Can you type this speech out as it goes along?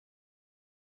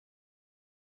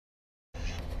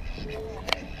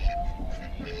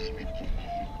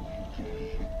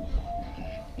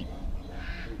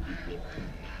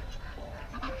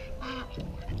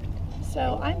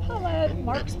So I'm Paulette,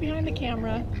 Mark's behind the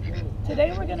camera.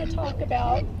 Today we're going to talk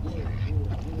about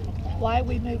why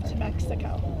we moved to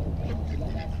Mexico.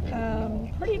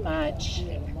 Pretty much,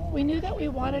 we knew that we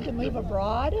wanted to move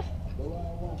abroad,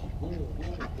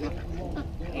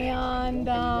 and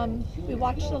we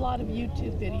watched a lot of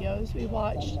YouTube videos. We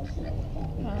watched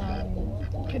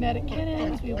Kinetic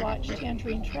Kittens, we watched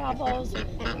Tangerine Travels,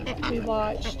 we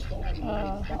watched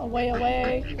Away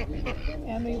Away,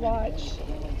 and we watched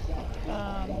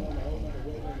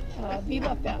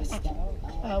Viva Fest,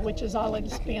 which is all in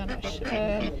Spanish.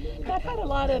 And that had a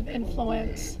lot of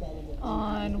influence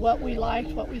on what we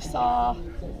liked, what we saw,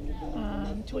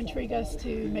 to intrigue us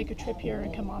to make a trip here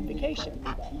and come on vacation.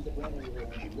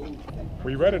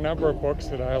 We read a number of books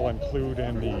that I'll include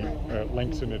in the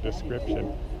links in the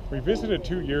description. We visited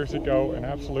 2 years ago and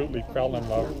absolutely fell in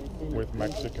love with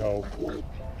Mexico.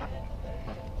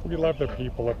 We love the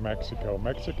people of Mexico.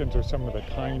 Mexicans are some of the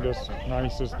kindest,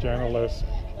 nicest, gentlest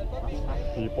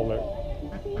people that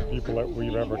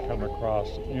we've ever come across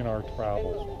in our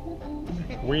travels.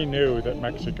 We knew that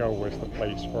Mexico was the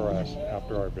place for us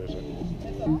after our visit.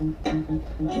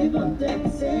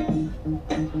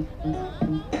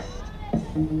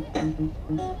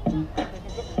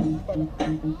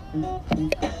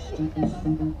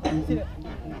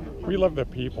 We love the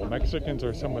people. Mexicans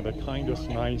are some of the kindest,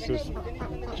 nicest,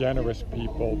 generous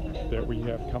people that we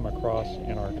have come across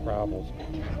in our travels.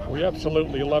 We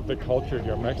absolutely love the culture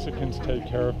here. Mexicans take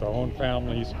care of their own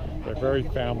families. They're very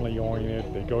family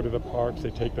oriented. They go to the parks, they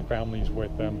take the families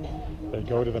with them. They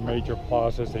go to the major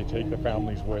plazas, they take the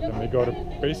families with them. They go to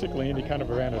basically any kind of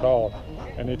event at all,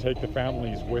 and they take the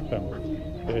families with them.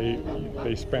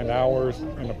 They spend hours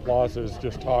in the plazas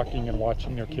just talking and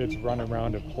watching their kids run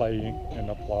around and play in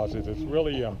the plazas. It's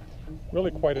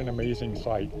really quite an amazing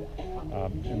sight,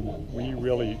 and we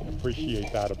really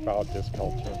appreciate that about this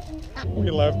culture.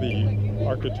 We love the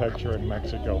architecture in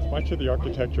Mexico. Much of the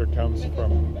architecture comes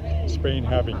from Spain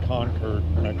having conquered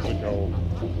Mexico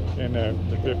in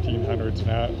the 1500s, and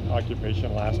that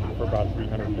occupation lasted for about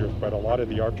 300 years, but a lot of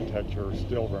the architecture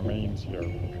still remains here,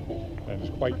 and it's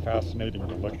quite fascinating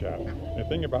to look at. The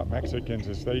thing about Mexicans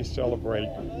is they celebrate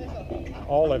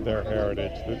all of their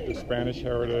heritage, the Spanish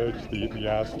heritage, the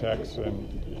Aztecs,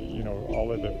 and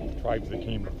all of the tribes that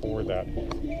came before that.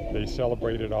 They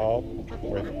celebrate it all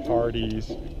with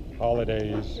parties,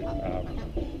 holidays,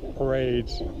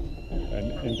 parades,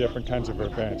 and different kinds of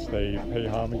events. They pay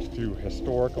homage to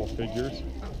historical figures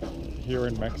here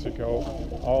in Mexico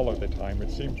all of the time.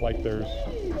 It seems like there's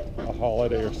a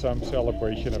holiday or some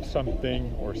celebration of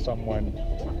something or someone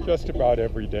just about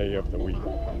every day of the week.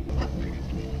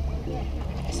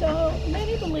 So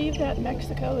many believe that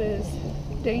Mexico is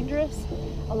dangerous.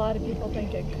 A lot of people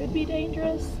think it could be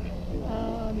dangerous.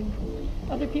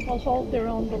 Other people hold their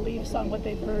own beliefs on what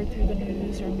they've heard through the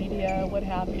news or media, what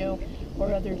have you,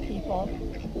 or other people.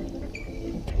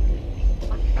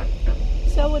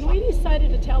 So when we decided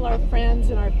to tell our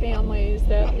friends and our families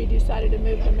that we decided to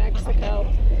move to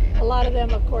Mexico, a lot of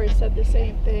them, of course, said the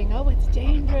same thing. Oh, it's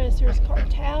dangerous, there's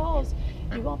cartels,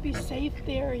 you won't be safe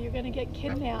there, you're going to get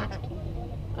kidnapped.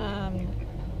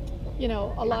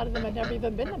 A lot of them had never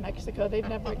even been to Mexico. They've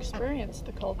never experienced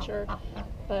the culture,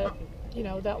 but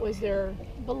that was their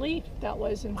belief that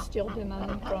was instilled in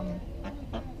them from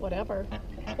whatever.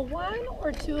 One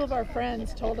or two of our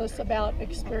friends told us about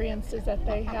experiences that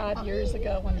they had years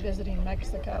ago when visiting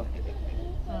Mexico,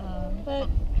 but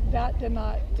that did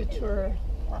not deter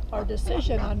our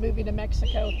decision on moving to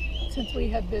Mexico, since we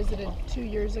had visited 2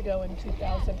 years ago in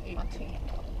 2018.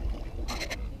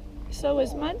 So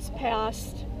as months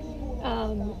passed,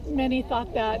 many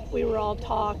thought that we were all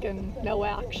talk and no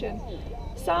action.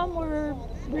 Some were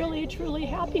really, truly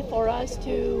happy for us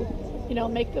to,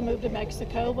 make the move to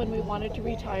Mexico when we wanted to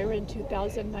retire in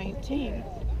 2019.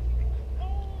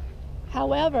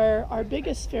 However, our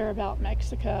biggest fear about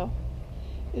Mexico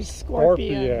is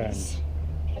scorpions.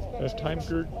 As time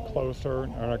grew closer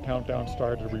and our countdown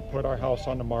started, we put our house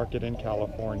on the market in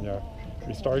California.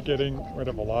 We started getting rid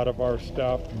of a lot of our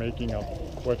stuff, making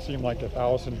what seemed like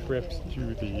 1,000 trips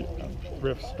to the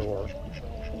thrift store.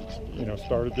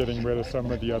 Started getting rid of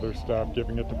some of the other stuff,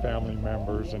 giving it to family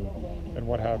members and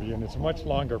what have you. And it's a much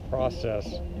longer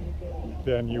process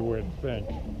than you would think.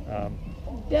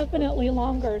 Definitely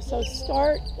longer. So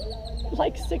start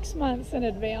like 6 months in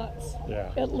advance,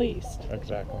 at least.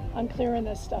 Exactly. On clearing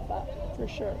this stuff up, for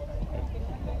sure.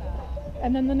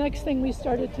 And then the next thing we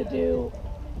started to do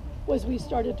was we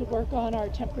started to work on our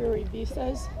temporary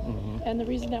visas. And the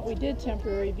reason that we did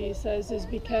temporary visas is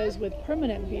because with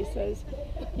permanent visas,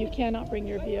 you cannot bring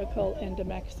your vehicle into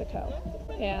Mexico.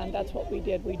 And that's what we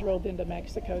did. We drove into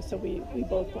Mexico, so we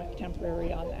both went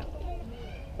temporary on that.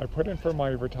 I put in for my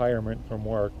retirement from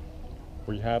work.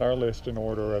 We had our list in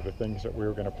order of the things that we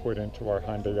were going to put into our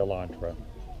Hyundai Elantra.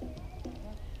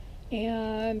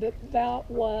 And that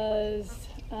was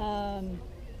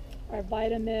our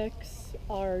Vitamix,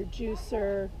 our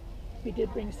juicer. We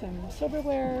did bring some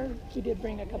silverware. We did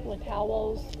bring a couple of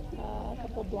towels, a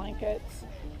couple of blankets.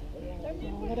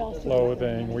 What else?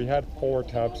 Clothing. We had 4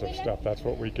 tubs of stuff. That's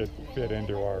what we could fit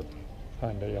into our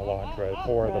Hyundai Elantra.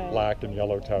 4 of the black and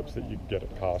yellow tubs that you can get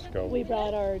at Costco. We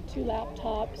brought our 2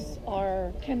 laptops,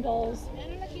 our Kindles,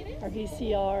 our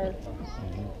VCR.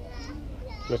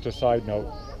 Just a side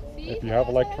note, if you have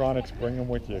electronics, bring them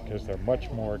with you because they're much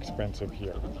more expensive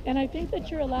here. And I think that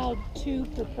you're allowed 2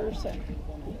 per person.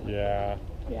 Yeah.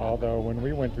 Although when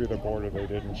we went through the border, they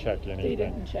didn't check anything. They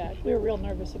didn't check. We were real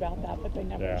nervous about that, but they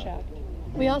never checked.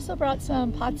 We also brought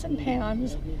some pots and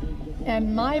pans,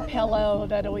 and my pillow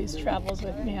that always travels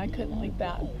with me. I couldn't leave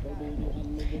that.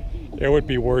 It would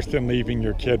be worse than leaving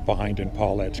your kid behind in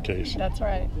Paulette's case. That's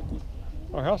right.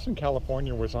 Our house in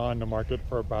California was on the market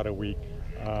for about a week.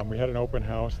 We had an open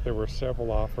house. There were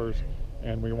several offers,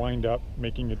 and we wind up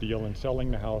making a deal and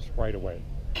selling the house right away.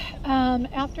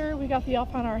 After we got the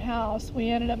offer on our house, we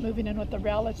ended up moving in with a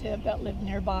relative that lived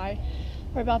nearby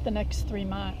for about the next 3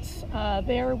 months.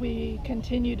 There we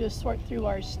continued to sort through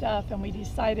our stuff, and we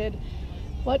decided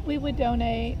what we would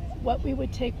donate, what we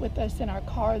would take with us in our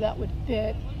car that would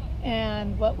fit,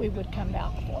 and what we would come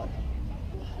back for.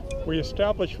 We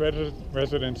established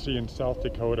residency in South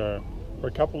Dakota for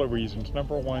a couple of reasons.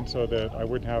 Number one, so that I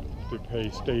wouldn't have to pay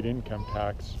state income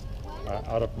tax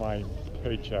out of my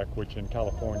paycheck, which in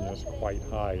California is quite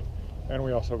high. And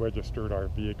we also registered our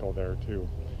vehicle there too.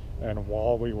 And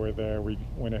while we were there, we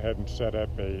went ahead and set up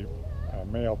a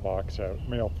mailbox, a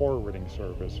mail forwarding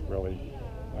service really,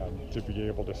 to be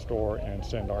able to store and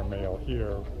send our mail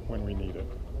here when we need it.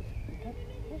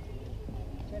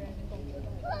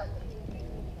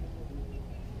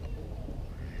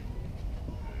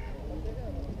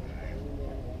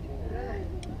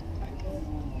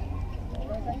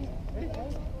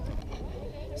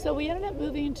 So we ended up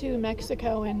moving to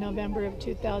Mexico in November of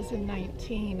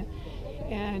 2019,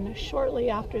 and shortly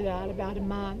after that, about a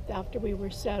month after we were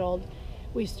settled,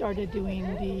 we started doing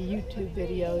the YouTube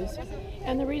videos.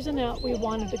 And the reason that we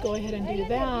wanted to go ahead and do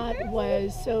that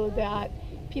was so that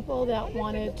people that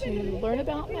wanted to learn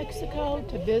about Mexico,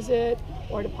 to visit,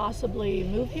 or to possibly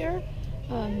move here,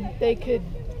 they could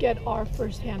get our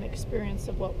firsthand experience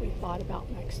of what we thought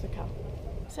about Mexico.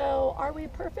 So are we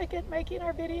perfect at making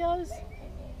our videos?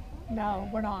 No,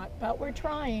 we're not, but we're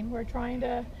trying. We're trying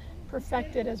to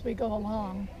perfect it as we go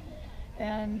along.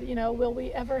 And, you know, will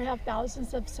we ever have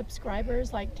thousands of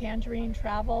subscribers like Tangerine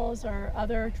Travels or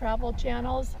other travel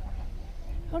channels?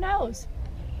 Who knows?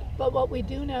 But what we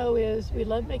do know is we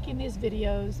love making these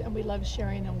videos and we love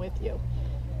sharing them with you.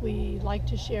 We like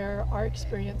to share our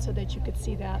experience so that you could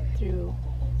see that through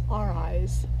our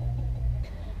eyes.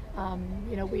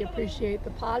 You know, we appreciate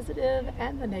the positive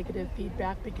and the negative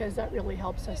feedback because that really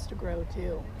helps us to grow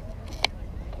too.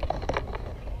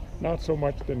 Not so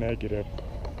much the negative.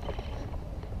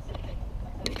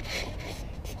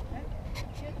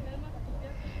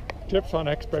 Tips on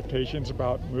expectations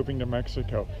about moving to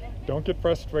Mexico. Don't get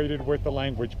frustrated with the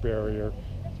language barrier.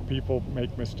 People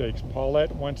make mistakes.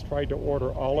 Paulette once tried to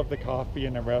order all of the coffee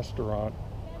in a restaurant.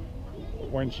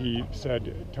 When she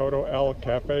said, "Todo el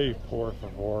café, por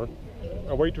favor,"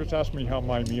 a waitress asked me how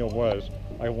my meal was.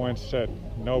 I once said,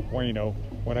 "No bueno,"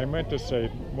 when I meant to say,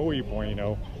 "Muy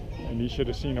bueno," and you should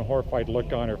have seen a horrified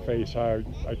look on her face. I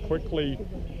quickly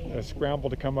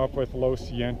scrambled to come up with "Lo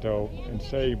siento" and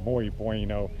say "Muy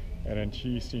bueno," and then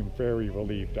she seemed very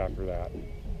relieved after that.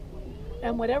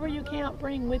 And whatever you can't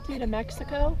bring with you to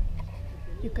Mexico,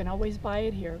 you can always buy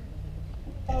it here.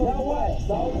 Now what?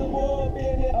 Soldier boy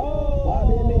been it why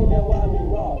me lean that why me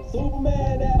raw?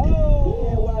 Superman that then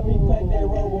why me cut that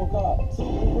RoboCop?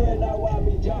 Super now why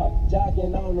me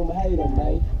jocking on them, hate them,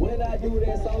 man. When I do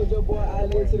that, soldier boy, I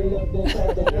literally up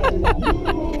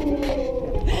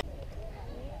there.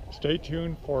 Stay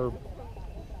tuned for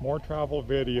more travel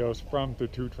videos from the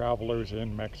two travelers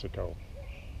in Mexico.